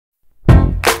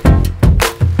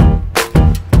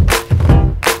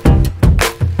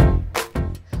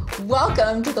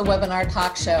Welcome to the Webinar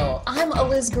Talk Show. I'm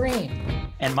Eliz Greene.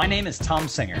 And my name is Thom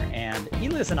Singer. And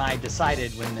Eliz and I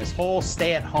decided when this whole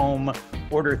stay-at-home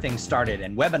order thing started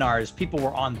and webinars, people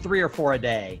were on 3 or 4 a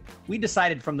day, we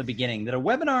decided from the beginning that a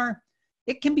webinar,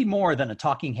 it can be more than a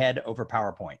talking head over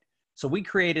PowerPoint. So we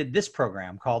created this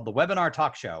program called the Webinar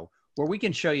Talk Show, where we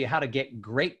can show you how to get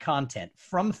great content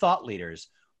from thought leaders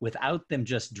without them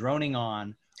just droning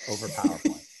on over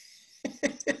PowerPoint.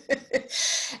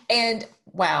 And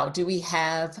wow, do we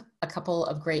have a couple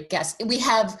of great guests? We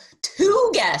have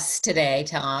 2 guests today,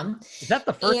 Thom. Is that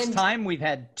the first time we've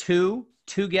had two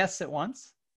guests at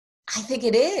once? I think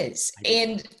it is.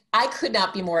 And I could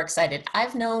not be more excited.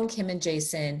 I've known Kim and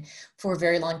Jason for a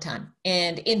very long time.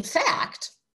 And in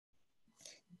fact,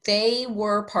 they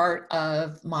were part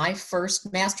of my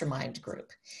first mastermind group.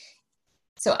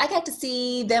 So I got to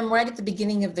see them right at the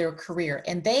beginning of their career,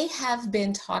 and they have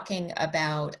been talking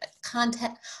about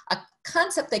a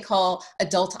concept they call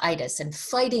adultitis and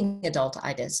fighting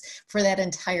adultitis for that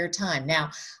entire time.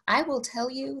 Now, I will tell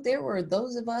you, there were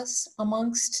those of us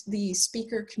amongst the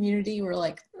speaker community who were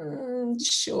like,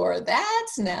 sure,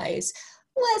 that's nice.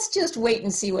 Let's just wait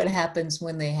and see what happens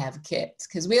when they have kids.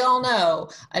 Because we all know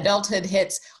adulthood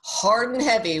hits hard and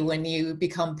heavy when you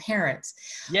become parents.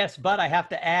 Yes, but I have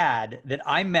to add that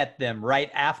I met them right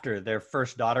after their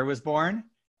first daughter was born,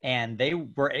 and they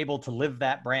were able to live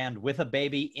that brand with a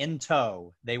baby in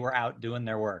tow. They were out doing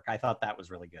their work. I thought that was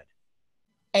really good.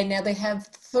 And now they have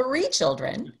 3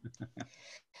 children.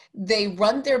 They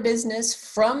run their business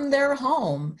from their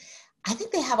home. I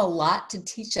think they have a lot to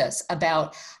teach us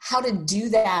about how to do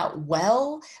that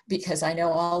well, because I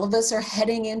know all of us are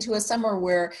heading into a summer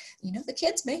where, you know, the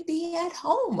kids may be at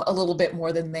home a little bit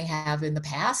more than they have in the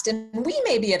past, and we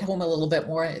may be at home a little bit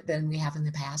more than we have in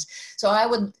the past.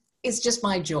 So it's just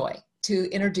my joy to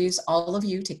introduce all of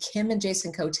you to Kim and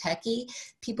Jason Kotecki,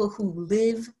 people who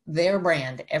live their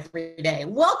brand every day.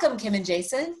 Welcome, Kim and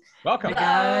Jason. Welcome. Hey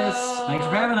guys, thanks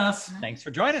for having us. Thanks for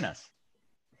joining us.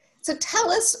 So tell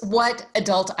us what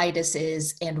adultitis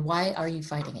is and why are you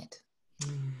fighting it?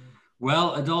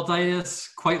 Well, adultitis,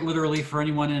 quite literally for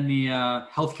anyone in the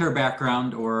healthcare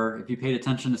background, or if you paid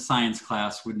attention to science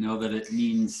class, would know that it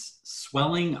means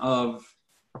swelling of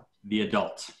the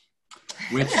adult,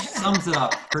 which sums it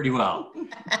up pretty well.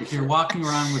 If you're walking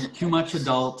around with too much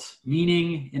adult,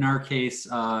 meaning in our case,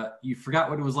 you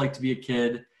forgot what it was like to be a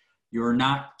kid, you're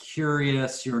not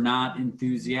curious, you're not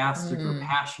enthusiastic or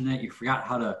passionate, you forgot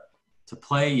how to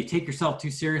play, you take yourself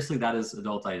too seriously, that is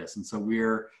adultitis. And so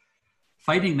we're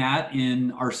fighting that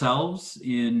in ourselves,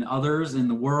 in others, in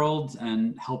the world,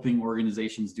 and helping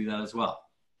organizations do that as well.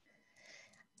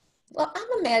 Well,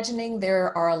 I'm imagining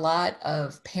there are a lot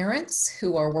of parents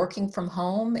who are working from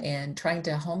home and trying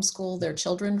to homeschool their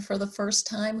children for the first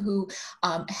time who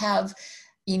have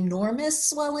enormous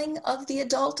swelling of the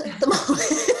adult at the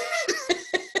moment.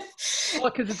 Well,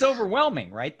 because it's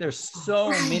overwhelming, right? There's so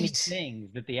many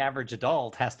things that the average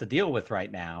adult has to deal with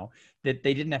right now that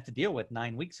they didn't have to deal with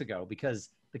 9 weeks ago because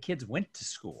the kids went to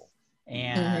school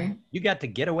and you got to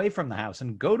get away from the house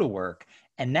and go to work.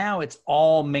 And now it's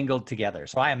all mingled together.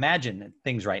 So I imagine that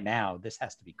things right now, this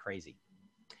has to be crazy.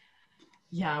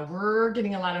 Yeah, we're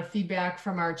getting a lot of feedback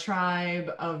from our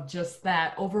tribe of just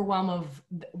that overwhelm of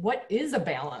what is a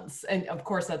balance. And of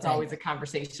course, that's always a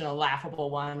conversation, a laughable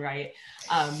one, right?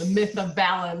 The myth of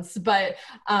balance. But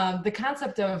the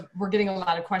concept of, we're getting a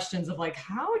lot of questions of like,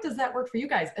 how does that work for you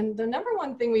guys? And the number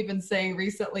one thing we've been saying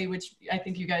recently, which I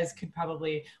think you guys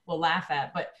will laugh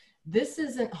at, but this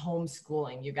isn't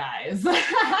homeschooling, you guys.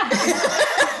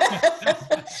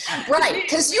 Right,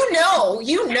 because you know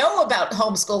about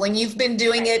homeschooling. You've been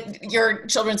doing it your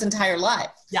children's entire life.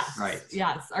 Yes, right.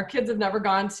 Yes, our kids have never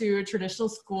gone to a traditional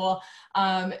school.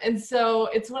 And so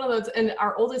it's one of those, and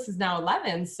our oldest is now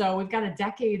 11. So we've got a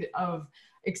decade of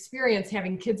experience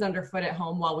having kids underfoot at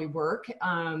home while we work.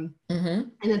 And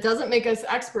it doesn't make us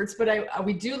experts, but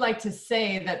we do like to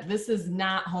say that this is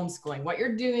not homeschooling. What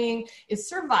you're doing is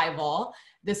survival.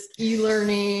 This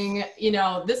e-learning,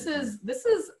 this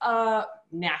is a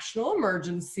national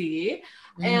emergency.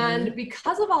 And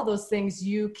because of all those things,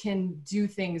 you can do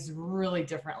things really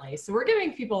differently. So we're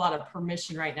giving people a lot of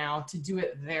permission right now to do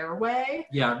it their way.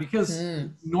 Yeah, because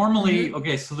normally,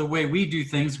 okay, so the way we do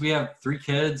things, we have 3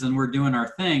 kids and we're doing our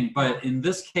thing. But in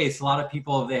this case, a lot of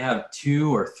people, if they have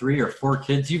 2 or 3 or 4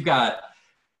 kids, you've got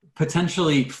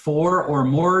potentially 4 or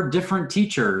more different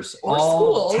teachers or all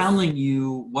schools telling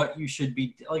you what you should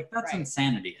be like. That's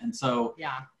insanity. And so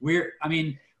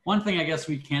one thing I guess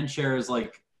we can share is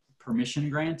like permission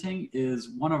granting is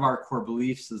one of our core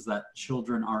beliefs is that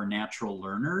children are natural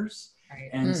learners. Right.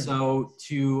 And so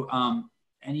to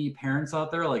any parents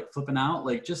out there like flipping out,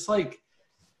 like just like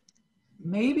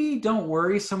maybe don't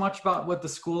worry so much about what the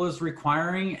school is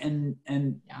requiring,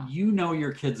 and you know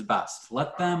your kids best.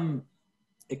 Let them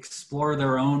explore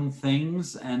their own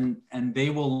things, and they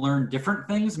will learn different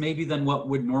things maybe than what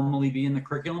would normally be in the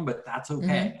curriculum, but that's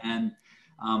okay. And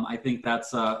I think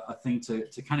that's a thing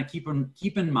to kind of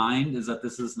keep in mind, is that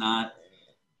this is not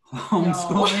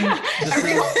homeschooling. No.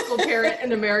 Every homeschool parent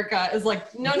in America is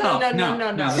like, no.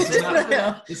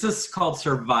 This is called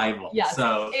survival. Yes.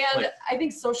 So, and I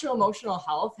think social emotional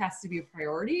health has to be a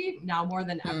priority now more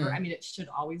than ever. I mean, it should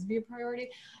always be a priority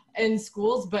in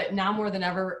schools, but now more than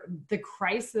ever, the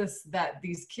crisis that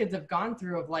these kids have gone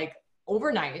through of like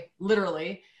overnight,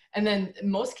 literally, and then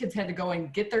most kids had to go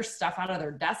and get their stuff out of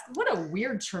their desk. What a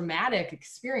weird, traumatic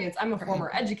experience. I'm a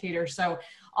former educator, so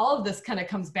all of this kind of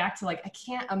comes back to like, I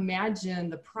can't imagine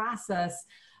the process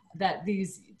that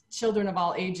these children of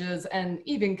all ages and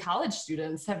even college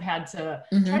students have had to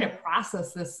try to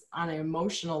process this on an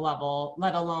emotional level,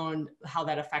 let alone how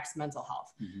that affects mental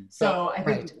health. So I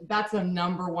think that's a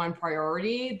number one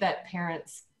priority that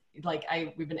parents, like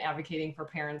we've been advocating for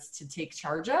parents to take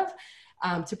charge of,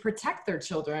 to protect their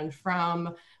children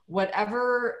from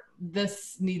whatever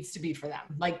this needs to be for them,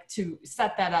 like to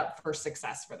set that up for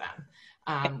success for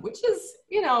them, which is,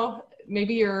 you know,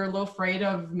 maybe you're a little afraid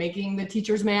of making the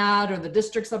teachers mad or the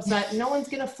district's upset. No one's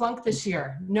going to flunk this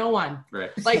year. No one.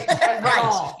 Like at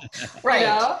all. You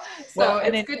know? So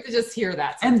it's good to just hear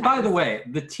that sometimes. And by the way,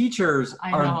 the teachers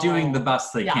are doing the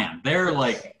best they can. They're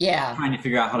like trying to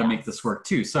figure out how to make this work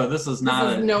too. So this is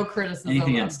not no criticism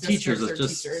anything against teachers.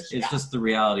 It's just the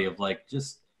reality of like,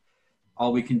 just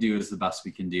all we can do is the best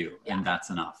we can do. And that's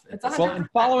enough. Well, in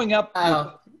following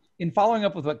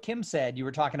up with what Kim said, you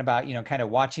were talking about, you know, kind of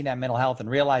watching that mental health and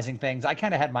realizing things. I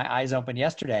kind of had my eyes open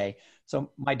yesterday.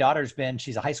 So my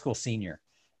she's a high school senior,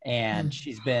 and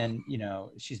she's been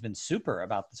super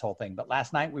about this whole thing. But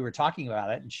last night we were talking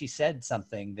about it, and she said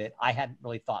something that I hadn't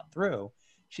really thought through.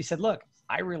 She said, look,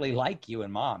 I really like you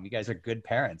and Mom. You guys are good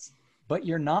parents, but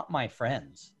you're not my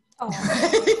friends.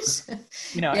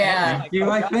 You know,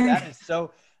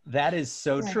 that is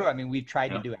so true. I mean, we've tried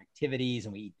to do activities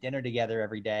and we eat dinner together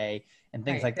every day and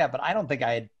things like that. But I don't think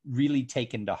I had really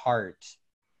taken to heart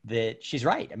that she's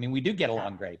right. I mean, we do get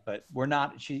along great, but we're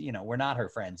not her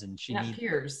friends, and she needs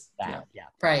peers. That.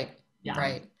 Right.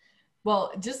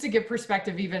 Well, just to give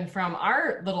perspective, even from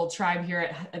our little tribe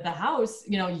here at the house,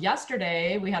 you know,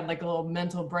 yesterday we had like a little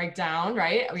mental breakdown,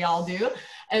 right? We all do.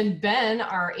 And Ben,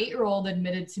 our 8-year-old,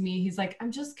 admitted to me, he's like,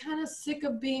 I'm just kind of sick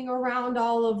of being around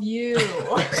all of you.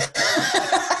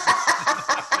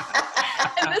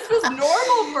 And this is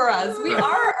normal for us. We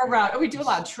are around, we do a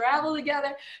lot of travel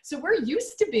together. So we're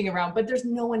used to being around, but there's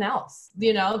no one else,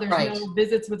 you know, there's no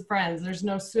visits with friends. There's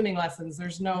no swimming lessons.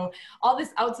 There's no, all this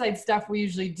outside stuff we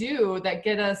usually do that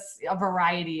get us a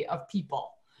variety of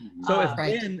people. So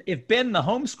if Ben, the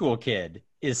homeschool kid,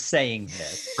 is saying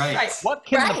this, what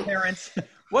can the parents,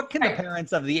 the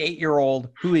parents of the 8-year-old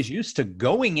who is used to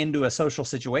going into a social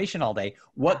situation all day,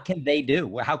 what can they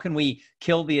do? How can we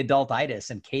kill the adultitis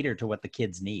and cater to what the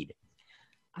kids need?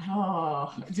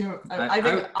 I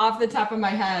think off the top of my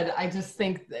head, I just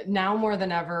think that now more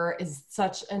than ever is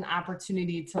such an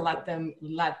opportunity to let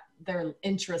their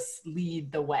interests lead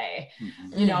the way.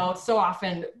 You know, so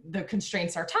often the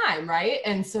constraints are time, right?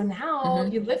 And so now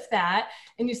you lift that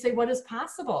and you say, what is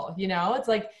possible? You know, it's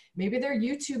like, maybe they're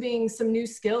YouTubing some new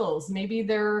skills. Maybe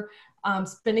they're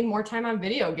spending more time on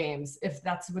video games, if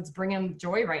that's what's bringing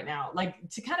joy right now. Like,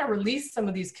 to kind of release some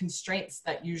of these constraints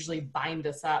that usually bind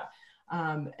us up.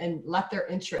 And let their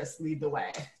interests lead the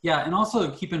way. Yeah, and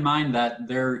also keep in mind that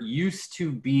they're used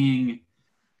to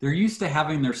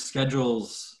having their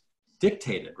schedules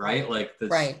dictated, right? Like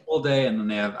the whole day, and then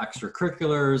they have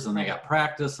extracurriculars, and they got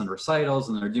practice and recitals,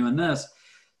 and they're doing this.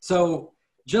 So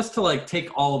just to like take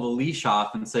all the leash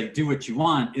off and say, do what you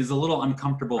want, is a little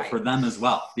uncomfortable for them as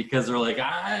well, because they're like,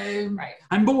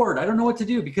 I'm bored. I don't know what to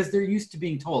do, because they're used to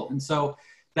being told. And so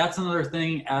that's another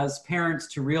thing as parents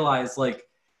to realize, like,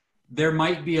 there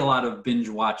might be a lot of binge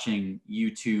watching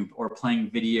YouTube or playing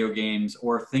video games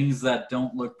or things that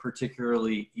don't look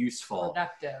particularly useful.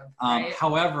 Productive.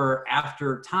 However,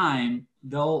 after time,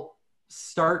 they'll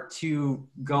start to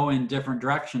go in different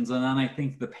directions. And then I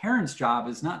think the parent's job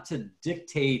is not to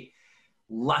dictate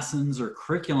lessons or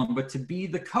curriculum, but to be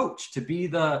the coach, to be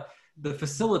the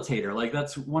facilitator. Like,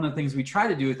 that's one of the things we try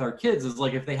to do with our kids, is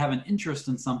like, if they have an interest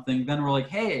in something, then we're like,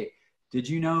 hey, did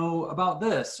you know about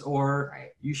this? Or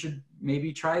you should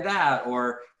maybe try that,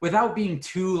 or without being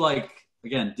too, like,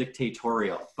 again,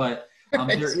 dictatorial. But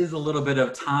There is a little bit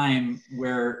of time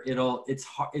where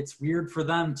it's weird for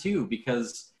them too,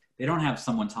 because they don't have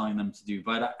someone telling them to do.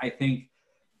 But I think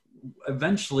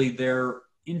eventually their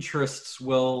interests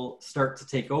will start to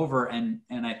take over, and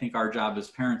I think our job as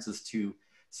parents is to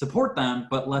support them,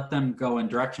 but let them go in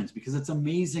directions, because it's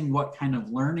amazing what kind of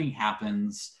learning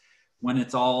happens when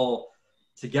it's all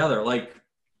together. Like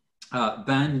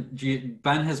Ben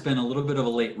has been a little bit of a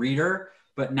late reader,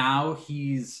 but now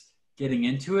he's getting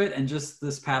into it. And just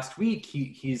this past week,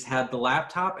 he's had the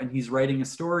laptop and he's writing a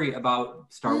story about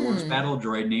Star Wars battle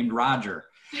droid named Roger.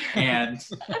 And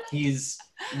he's,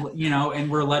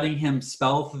 and we're letting him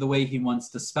spell the way he wants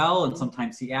to spell. And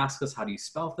sometimes he asks us, how do you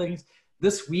spell things?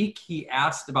 This week he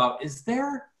asked about, is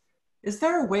there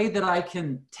a way that I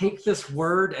can take this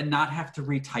word and not have to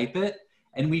retype it?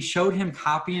 And we showed him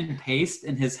copy and paste,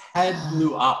 and his head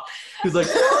blew up. He was like,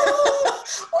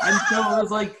 and so it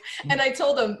was like, and I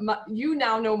told him, you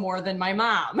now know more than my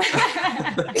mom.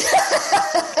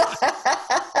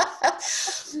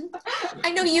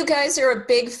 I know you guys are a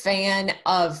big fan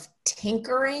of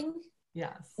tinkering.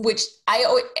 Yes. Which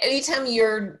anytime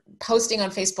you're posting on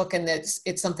Facebook and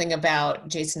it's something about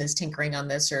Jason is tinkering on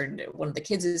this, or one of the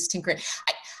kids is tinkering,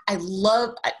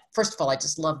 first of all, I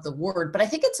just love the word, but I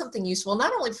think it's something useful,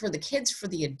 not only for the kids, for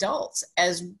the adults,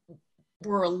 as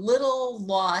we're a little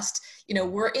lost.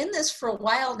 We're in this for a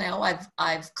while now.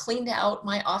 I've cleaned out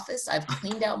my office. I've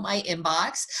cleaned out my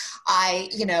inbox.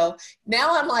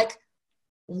 Now I'm like,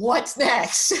 what's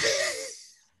next?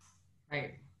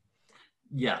 Right.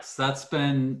 Yes, that's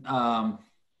been kind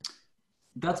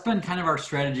of our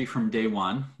strategy from day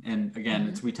one. And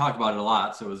again, we talk about it a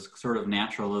lot, so it was sort of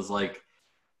natural, is like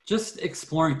just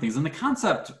exploring things. And the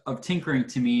concept of tinkering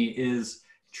to me is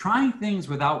trying things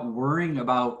without worrying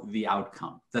about the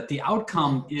outcome, that the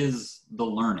outcome is the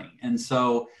learning. And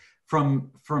so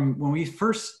from when we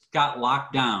first got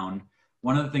locked down,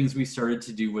 one of the things we started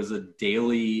to do was a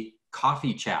daily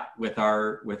coffee chat with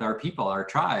our people, our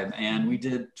tribe. And we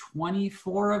did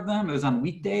 24 of them. It was on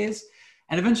weekdays,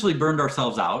 and eventually burned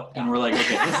ourselves out. And we're like,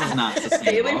 okay, this is not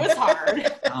sustainable. Daily was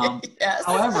hard. Yes.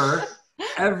 However,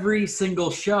 every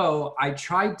single show, I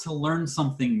tried to learn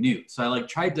something new. So I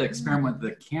tried to experiment with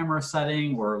the camera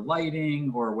setting or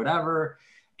lighting or whatever.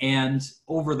 And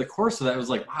over the course of that, it was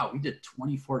like, wow, we did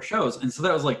 24 shows. And so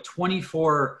that was like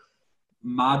 24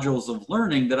 modules of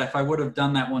learning that if I would have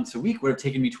done that once a week, would have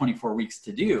taken me 24 weeks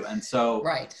to do. And so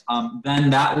then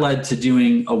that led to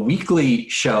doing a weekly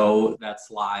show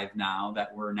that's live now,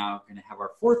 that we're now going to have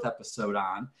our 4th episode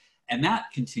on. And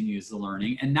that continues the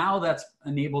learning. And now that's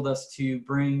enabled us to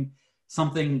bring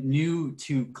something new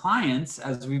to clients,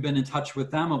 as we've been in touch with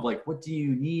them of like, what do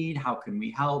you need? How can we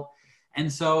help?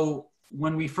 And so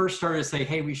when we first started to say,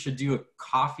 hey, we should do a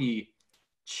coffee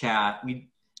chat,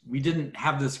 we didn't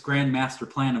have this grand master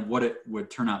plan of what it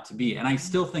would turn out to be. And I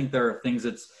still think there are things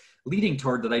it's leading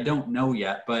toward that I don't know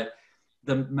yet, but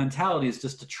the mentality is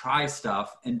just to try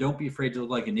stuff and don't be afraid to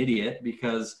look like an idiot,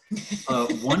 because a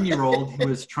 1-year-old who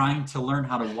is trying to learn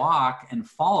how to walk and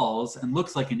falls and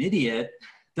looks like an idiot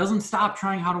doesn't stop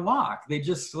trying how to walk. They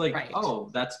just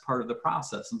oh, that's part of the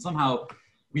process. And somehow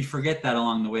we forget that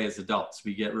along the way as adults.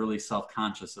 We get really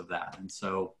self-conscious of that. And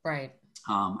so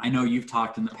I know you've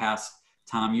talked in the past,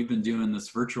 Thom, you've been doing this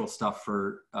virtual stuff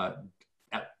for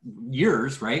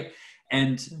years, right?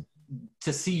 And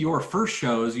to see your first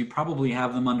shows, you probably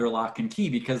have them under lock and key,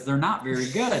 because they're not very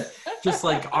good. Just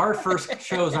like our first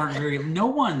shows no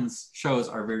one's shows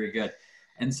are very good.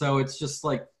 And so it's just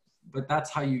like, but that's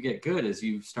how you get good, is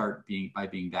you start by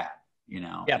being bad,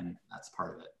 and that's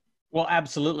part of it. Well,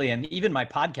 absolutely. And even my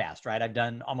podcast, right? I've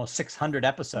done almost 600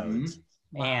 episodes.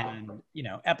 Wow. And,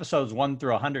 episodes 1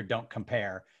 through 100 don't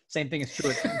compare. Same thing is true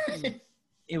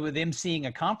with emceeing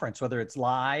a conference, whether it's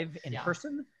live in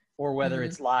person or whether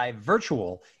it's live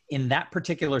virtual. In that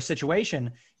particular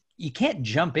situation, you can't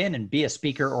jump in and be a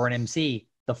speaker or an MC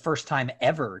the first time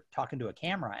ever talking to a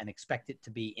camera and expect it to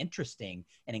be interesting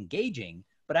and engaging.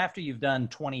 But after you've done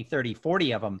 20, 30,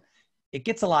 40 of them, it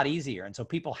gets a lot easier. And so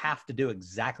people have to do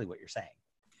exactly what you're saying.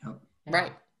 Yep.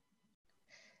 Right.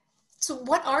 So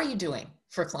what are you doing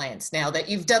for clients now that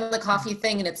you've done the coffee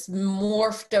thing and it's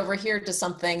morphed over here to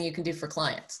something you can do for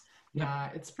clients? Yeah,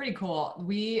 it's pretty cool.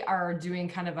 We are doing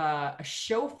kind of a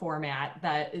show format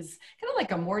that is kind of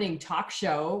like a morning talk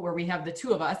show where we have the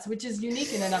two of us, which is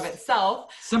unique in and of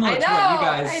itself. Similar to what you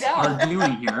guys are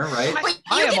doing here, right?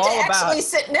 But you get to actually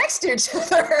sit next to each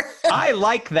other. I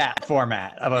like that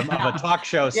format of a talk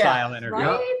show style interview.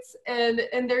 Right?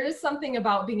 And there is something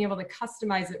about being able to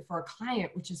customize it for a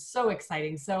client, which is so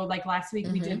exciting. So like last week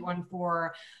we did one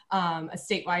for a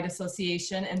statewide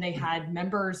association, and they had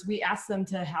members, we asked them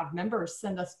to have members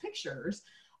send us pictures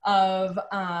of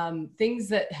things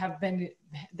that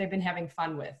they've been having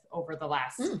fun with over the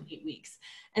last 8 weeks.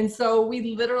 And so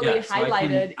we literally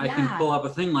highlighted. I can pull up a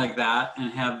thing like that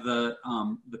and have the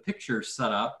pictures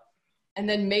set up. And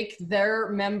then make their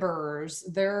members,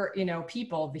 their,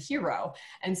 people, the hero.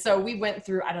 And so we went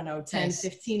through, I don't know, 10,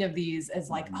 15 of these as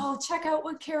like, oh, check out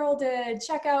what Carol did.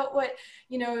 Check out what,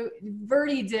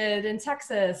 Verdi did in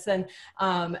Texas. And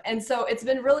so it's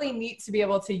been really neat to be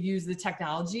able to use the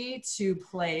technology to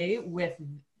play with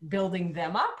building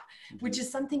them up, which is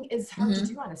something is hard to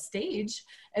do on a stage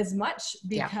as much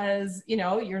because,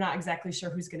 you're not exactly sure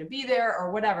who's going to be there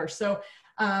or whatever. So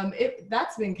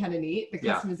that's been kind of neat, the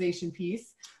customization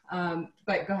piece.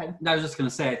 But go ahead. I was just going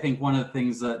to say, I think one of the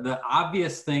things that the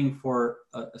obvious thing for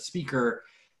a speaker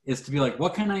is to be like,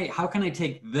 how can I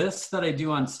take this that I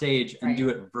do on stage and do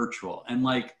it virtual? And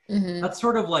like, that's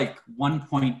sort of like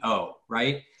 1.0,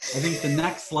 right? I think the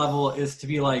next level is to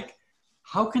be like,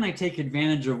 how can I take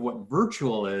advantage of what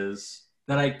virtual is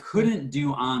that I couldn't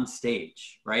do on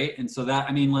stage, right? And so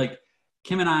that, like,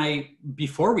 Kim and I,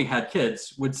 before we had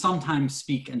kids, would sometimes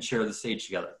speak and share the stage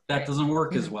together. That doesn't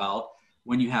work as well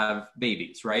when you have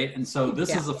babies, right? And so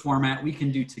this is a format we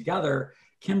can do together.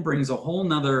 Kim brings a whole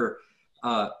nother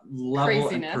level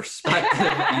and perspective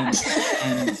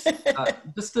and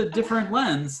just a different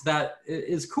lens that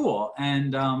is cool.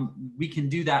 And we can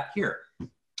do that here.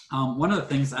 One of the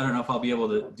things, I don't know if I'll be able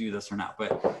to do this or not,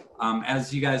 but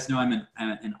as you guys know, I'm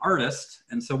an artist.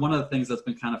 And so one of the things that's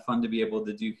been kind of fun to be able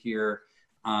to do here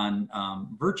on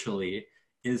virtually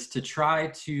is to try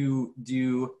to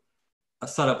do a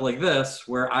setup like this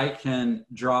where I can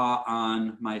draw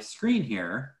on my screen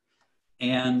here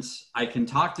and I can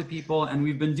talk to people. And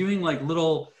we've been doing like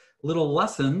little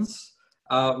lessons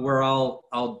where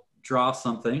I'll draw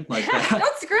something like that.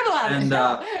 Don't scribble on it.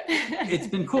 And it's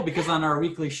been cool because on our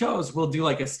weekly shows, we'll do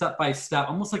like a step-by-step,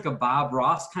 almost like a Bob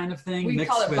Ross kind of thing. We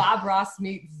call it Bob Ross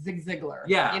meets Zig Ziglar.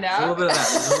 Yeah, a little bit of that.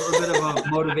 There's a little bit of a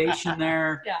motivation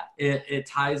there. Yeah. It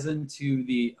ties into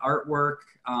the artwork.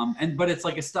 But it's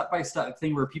like a step-by-step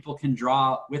thing where people can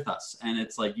draw with us. And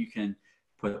it's like, you can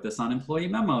put this on employee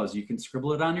memos. You can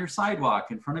scribble it on your sidewalk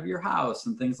in front of your house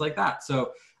and things like that.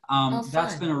 So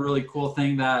that's been a really cool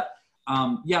thing that,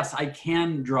 yes, I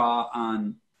can draw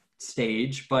on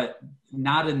stage, but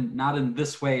not in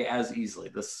this way as easily.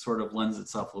 This sort of lends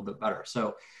itself a little bit better.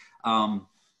 So,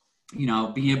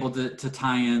 being able to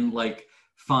tie in like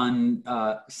fun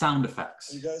sound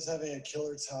effects. Are you guys having a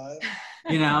killer time?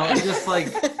 Just like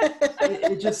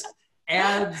it just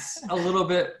adds a little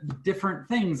bit different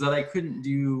things that I couldn't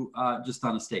do just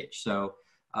on a stage. So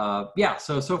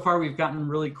so far we've gotten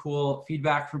really cool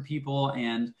feedback from people.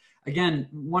 And again,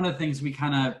 one of the things we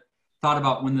kind of thought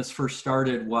about when this first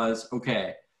started was,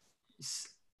 okay,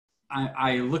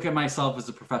 I look at myself as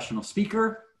a professional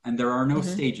speaker and there are no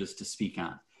stages to speak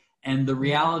on. And the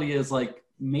reality is like,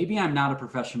 maybe I'm not a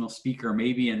professional speaker.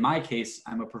 Maybe in my case,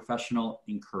 I'm a professional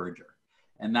encourager.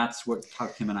 And that's how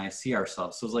Kim and I see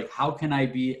ourselves. So it's like, how can I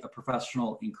be a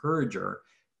professional encourager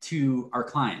to our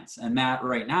clients? And that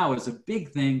right now is a big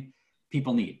thing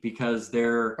people need, because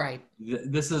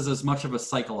this is as much of a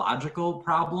psychological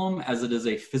problem as it is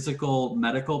a physical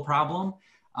medical problem,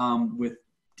 with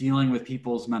dealing with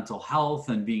people's mental health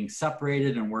and being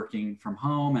separated and working from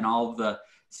home and all of the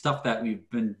stuff that we've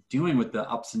been doing with the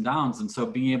ups and downs. And so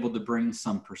being able to bring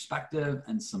some perspective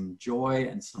and some joy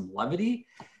and some levity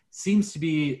seems to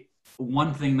be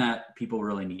one thing that people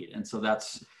really need. And so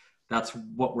that's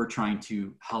what we're trying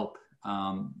to help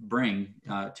bring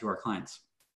to our clients.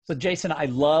 So Jason, I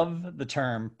love the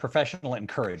term professional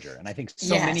encourager. And I think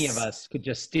so many of us could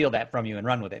just steal that from you and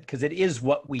run with it, because it is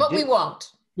what we do. But we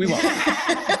won't. We won't.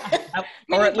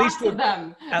 Or at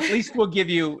least we'll give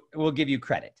you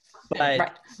credit.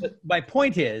 But my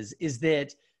point is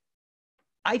that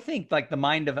I think like the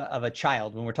mind of a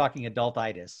child, when we're talking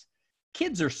adultitis,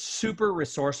 kids are super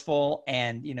resourceful,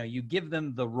 and you give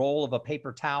them the role of a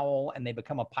paper towel and they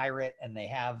become a pirate and they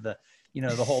have the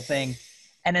whole thing.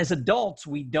 And as adults,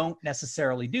 we don't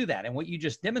necessarily do that. And what you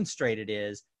just demonstrated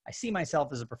is, I see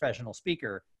myself as a professional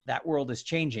speaker. That world is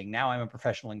changing. Now I'm a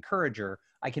professional encourager.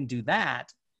 I can do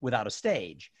that without a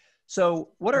stage. So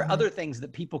what are other things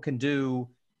that people can do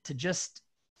to just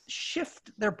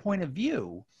shift their point of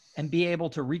view and be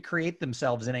able to recreate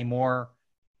themselves in a more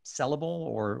sellable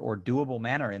or doable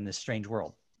manner in this strange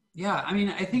world? Yeah, I mean,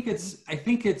 I think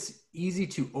it's easy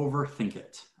to overthink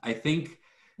it. I think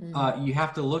you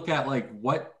have to look at like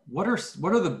what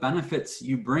are the benefits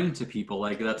you bring to people,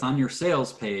 like that's on your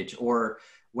sales page or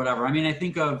whatever. I mean, I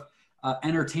think of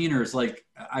entertainers. Like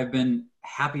I've been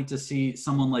happy to see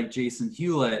someone like Jason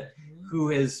Hewlett, who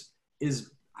is it's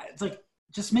like,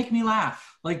 just make me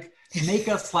laugh. Like make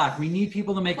us laugh. We need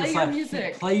people to make us laugh.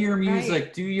 Play your music.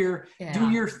 Right. Do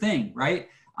your thing. Right.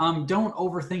 Don't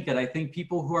overthink it. I think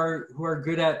people who are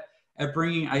good at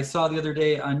bringing. I saw the other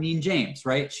day Neen James.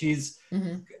 Right. She's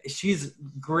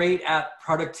great at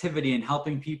productivity and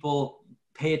helping people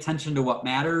pay attention to what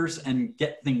matters and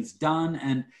get things done.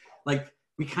 And like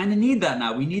we kind of need that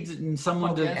now. We need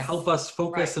someone to help us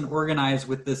focus and organize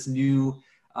with this new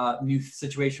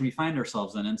situation we find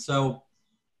ourselves in. And so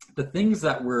the things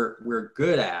that we're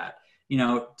good at, you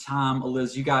know, Thom,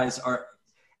 Eliz, you guys are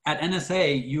at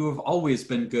NSA, you have always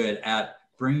been good at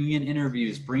bringing in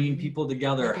interviews, bringing people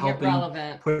together,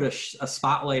 helping put a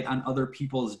spotlight on other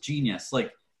people's genius.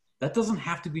 Like that doesn't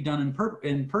have to be done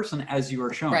in person as you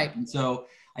are shown. Right. And so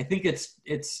I think it's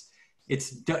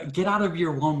get out of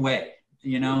your own way,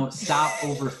 you know, stop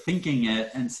overthinking it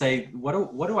and say,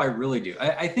 what do I really do?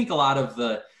 I think a lot of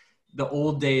the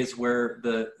old days where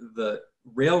the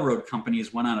railroad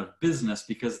companies went out of business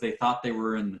because they thought they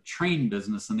were in the train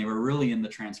business and they were really in the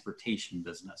transportation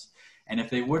business. And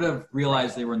if they would have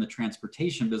realized they were in the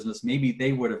transportation business, maybe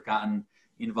they would have gotten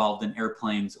involved in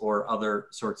airplanes or other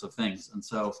sorts of things. And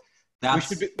so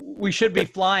we should be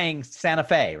flying Santa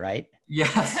Fe, right?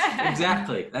 Yes,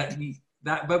 exactly.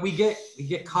 But we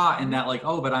get caught in that, like,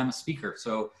 oh, but I'm a speaker,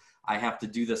 so I have to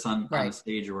do this on a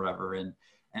stage or whatever.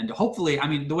 And hopefully, I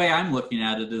mean, the way I'm looking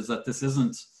at it is that this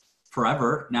isn't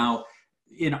forever. Now,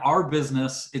 in our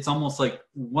business, it's almost like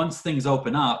once things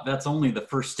open up, that's only the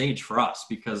first stage for us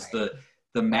because the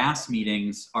mass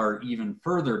meetings are even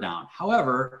further down.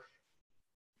 However,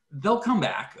 they'll come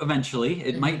back eventually.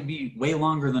 It might be way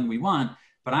longer than we want,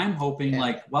 but I'm hoping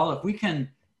like, well, if we can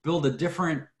build a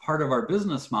different part of our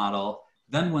business model,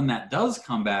 then when that does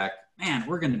come back, man,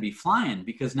 we're going to be flying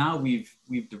because now we've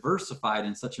diversified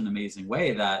in such an amazing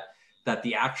way that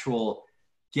the actual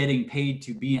getting paid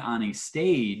to be on a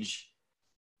stage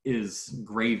is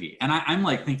gravy. And I'm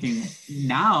like thinking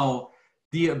now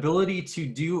the ability to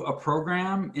do a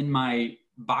program in my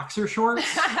boxer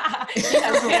shorts.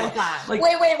 Like,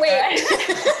 wait.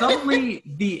 Suddenly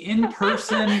the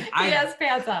in-person, I have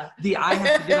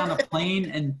to get on a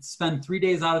plane and spend 3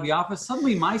 days out of the office.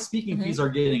 Suddenly my speaking fees are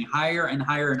getting higher and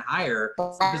higher and higher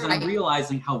because I'm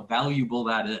realizing how valuable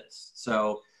that is.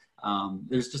 So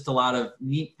there's just a lot of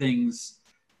neat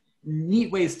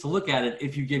ways to look at it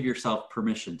if you give yourself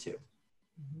permission to.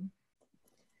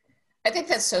 I think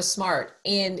that's so smart.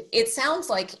 And it sounds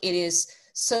like it is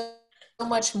so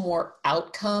much more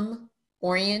outcome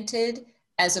oriented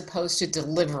as opposed to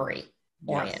delivery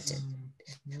oriented.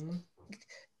 Yes.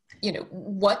 You know,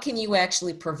 what can you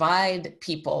actually provide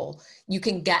people? You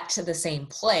can get to the same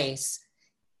place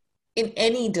in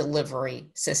any delivery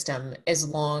system as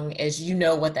long as you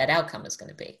know what that outcome is going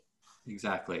to be.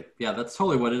 Exactly. Yeah, that's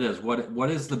totally what it is.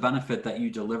 What is the benefit that you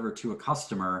deliver to a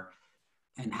customer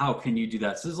and how can you do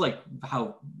that? So this is like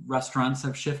how restaurants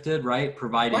have shifted, right?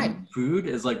 Providing food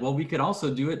is like, well, we could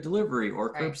also do it delivery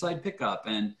or curbside pickup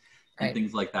and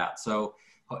things like that. So,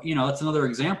 you know, that's another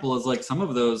example is like some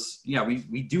of those,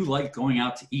 we do like going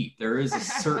out to eat. There is a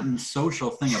certain social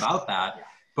thing about that.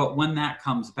 But when that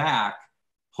comes back,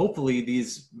 hopefully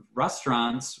these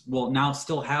restaurants will now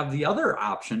still have the other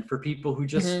option for people who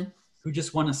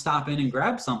just want to stop in and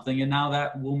grab something. And now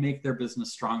that will make their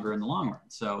business stronger in the long run.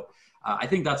 So I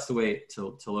think that's the way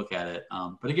to look at it.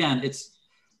 But again,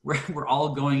 we're all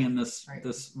going in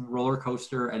this roller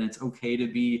coaster, and it's okay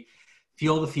to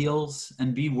feel the feels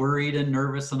and be worried and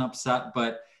nervous and upset.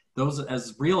 But those,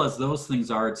 as real as those things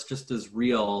are, it's just as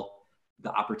real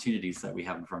the opportunities that we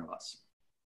have in front of us.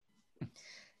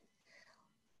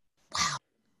 Wow.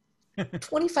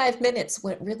 25 minutes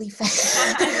went really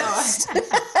fast. I know.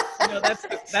 You know,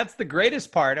 that's the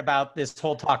greatest part about this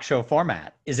whole talk show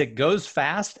format is it goes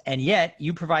fast, and yet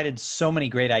you provided so many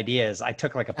great ideas. I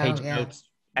took like a page of notes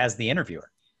as the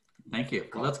interviewer. Thank you.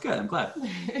 Well, that's good. I'm glad.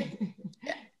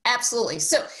 Absolutely.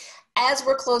 So as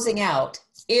we're closing out,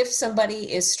 if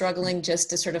somebody is struggling just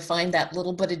to sort of find that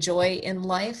little bit of joy in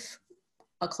life,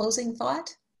 a closing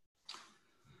thought?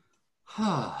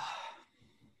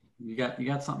 You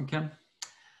got something, Kim?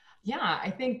 Yeah, I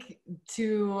think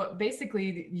to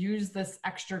basically use this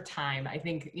extra time, I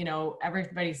think, you know,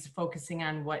 everybody's focusing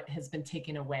on what has been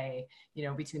taken away, you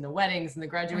know, between the weddings and the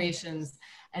graduations,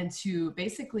 and to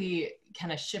basically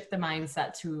kind of shift the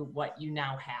mindset to what you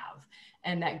now have.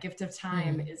 And that gift of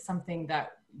time is something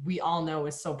that we all know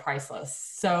is so priceless.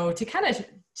 So to kind of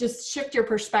just shift your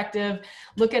perspective,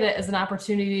 look at it as an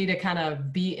opportunity to kind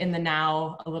of be in the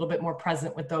now, a little bit more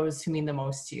present with those who mean the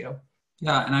most to you.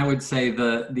 Yeah, and I would say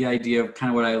the idea of kind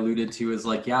of what I alluded to is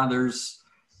like, yeah, there's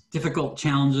difficult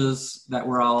challenges that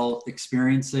we're all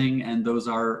experiencing, and those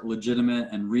are legitimate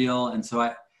and real. And so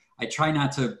I try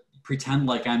not to pretend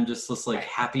like I'm just this like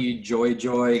happy,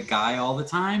 joy guy all the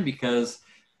time, because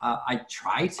I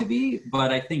try to be,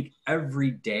 but I think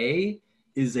every day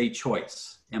is a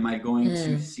choice. Am I going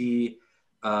to see,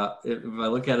 if I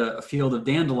look at a field of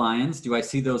dandelions, do I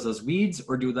see those as weeds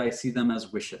or do I see them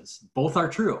as wishes? Both are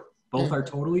true. Both are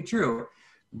totally true.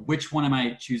 Which one am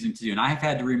I choosing to do? And I've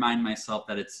had to remind myself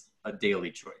that it's a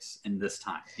daily choice in this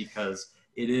time, because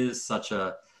it is such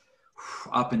a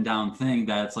up and down thing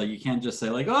that it's like, you can't just say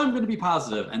like, oh, I'm going to be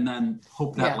positive and then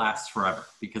hope that lasts forever,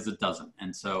 because it doesn't.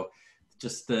 And so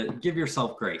just give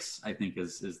yourself grace, I think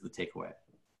is the takeaway.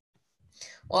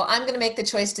 Well, I'm going to make the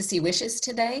choice to see wishes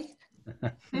today.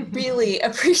 Really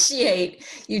appreciate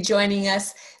you joining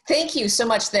us. Thank you so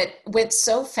much. That went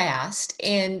so fast.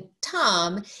 And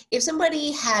Thom, if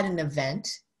somebody had an event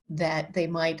that they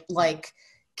might like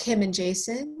Kim and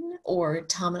Jason or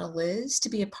Thom and Eliz to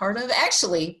be a part of,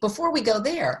 actually, before we go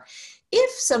there, if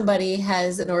somebody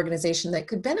has an organization that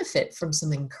could benefit from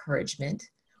some encouragement,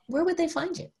 where would they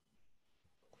find you?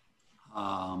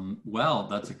 Well,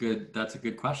 that's a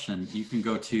good question. You can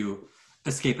go to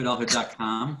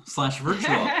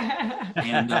escapeadulthood.com/virtual.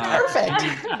 And Perfect.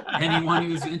 Anyone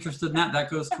who's interested in that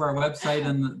goes to our website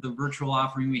and the virtual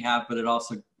offering we have, but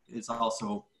it's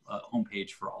also a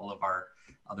homepage for all of our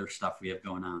other stuff we have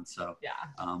going on. So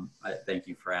I thank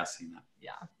you for asking that.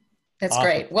 Yeah. That's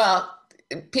great. Well,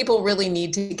 people really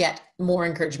need to get more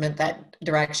encouragement that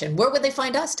direction. Where would they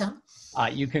find us, Thom?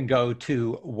 You can go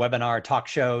to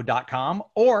webinartalkshow.com,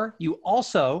 or you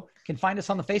also can find us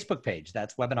on the Facebook page.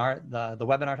 That's the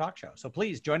Webinar Talk Show. So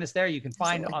please join us there. You can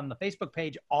find on the Facebook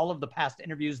page all of the past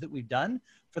interviews that we've done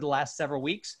for the last several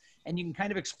weeks. And you can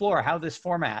kind of explore how this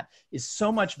format is so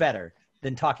much better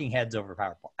than talking heads over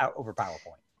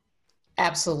PowerPoint.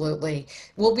 Absolutely.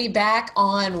 We'll be back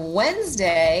on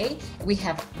Wednesday. We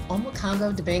have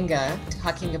Omokongo Dibinga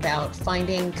talking about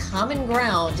finding common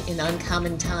ground in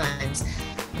uncommon times.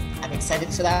 I'm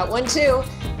excited for that one too.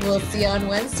 We'll see you on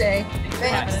Wednesday. Thanks for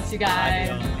having us, you guys.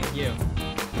 Thank you.